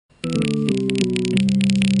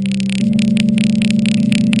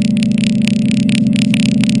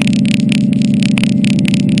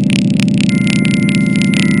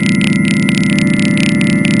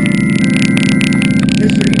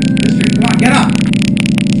Mystery, come on, get up!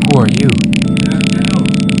 Who are you?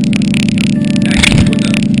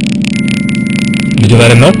 Did you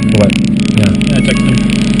let him know? What? Yeah, I texted him.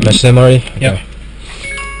 Messaged him already? Yeah. Okay.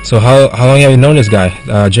 So how long have you known this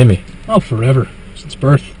guy, Jimmy? Oh, forever. Since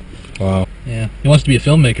birth. Wow. Yeah. He wants to be a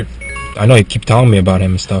filmmaker. I know you keep telling me about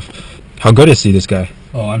him and stuff. How good is he, this guy?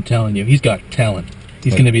 Oh, I'm telling you, he's got talent.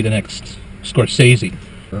 He's Yeah. going to be the next Scorsese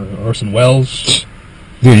or Orson Welles.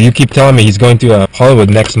 Dude, you keep telling me he's going to Hollywood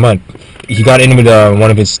next month. He got in with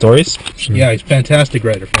one of his stories? Yeah, he's a fantastic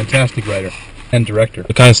writer and director.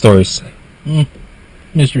 What kind of stories?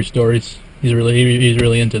 Mystery stories. He's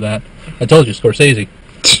really into that. I told you, Scorsese.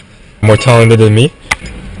 More talented than me?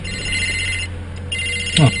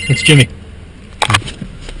 Oh, it's Jimmy.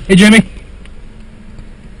 Hey, Jimmy.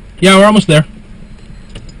 Yeah, we're almost there.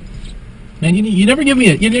 Man, you never give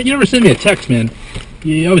me you never send me a text, man.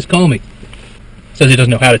 You always call me. Says he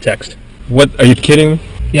doesn't know how to text. What? Are you kidding?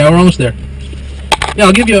 Yeah, we're almost there. Yeah,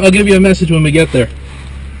 I'll give you a message when we get there.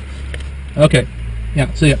 Okay.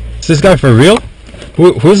 Yeah, see ya. Is this guy for real?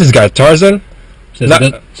 Who's this guy? Tarzan?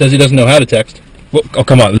 Says he doesn't know how to text. Well, oh,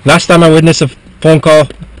 come on. Last time I witnessed a phone call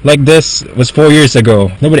like this was 4 years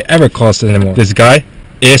ago. Nobody ever calls anymore. This guy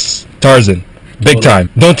is Tarzan. Big time.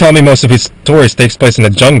 Don't tell me most of his stories takes place in the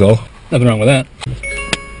jungle. Nothing wrong with that.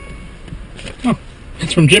 Oh,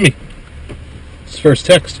 it's from Jimmy. His first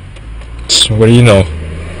text. What do you know?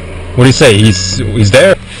 What do you say? He's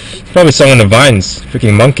there? Probably song on the vines.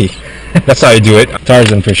 Freaking monkey. That's how you do it.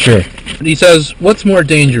 Tarzan for sure. He says, what's more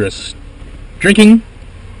dangerous? Drinking,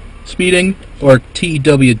 speeding, or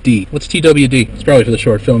TWD? What's TWD? It's probably for the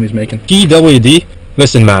short film he's making. TWD?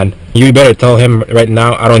 Listen, man. You better tell him right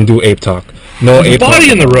now I don't do ape talk. No There's ape a body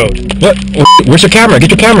talk. in the road. What? Where's your camera?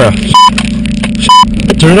 Get your camera.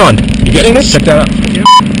 Turn it on. You getting this? Check that out. Yep.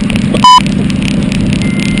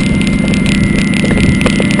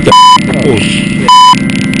 Oh shit.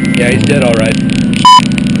 Yeah, he's dead, all right.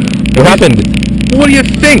 What happened? What do you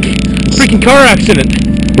think? Freaking car accident.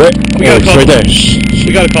 Where? We gotta it's call right the- there.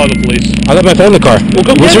 We gotta call the police. I left my phone in the car. Well,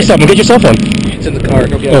 go Where's get your it. cell phone? Get your cell phone. It's in the car.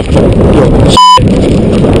 Go get Oh, it. fuck. Yo,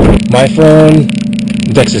 shit. My phone.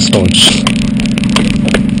 Dex's phone.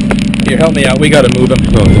 Here, help me out. We gotta move him.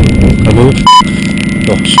 Oh, I move.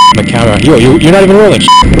 Oh, shit. My camera. Yo, you're not even rolling.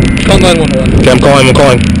 Call 911. Okay, I'm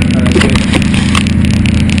calling.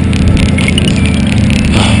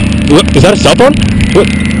 What? Is that a cell phone? What?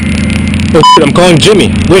 Oh, shit, I'm calling Jimmy.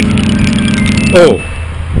 Wait. Oh.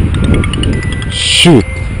 Shoot.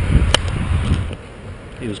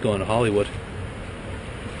 He was going to Hollywood.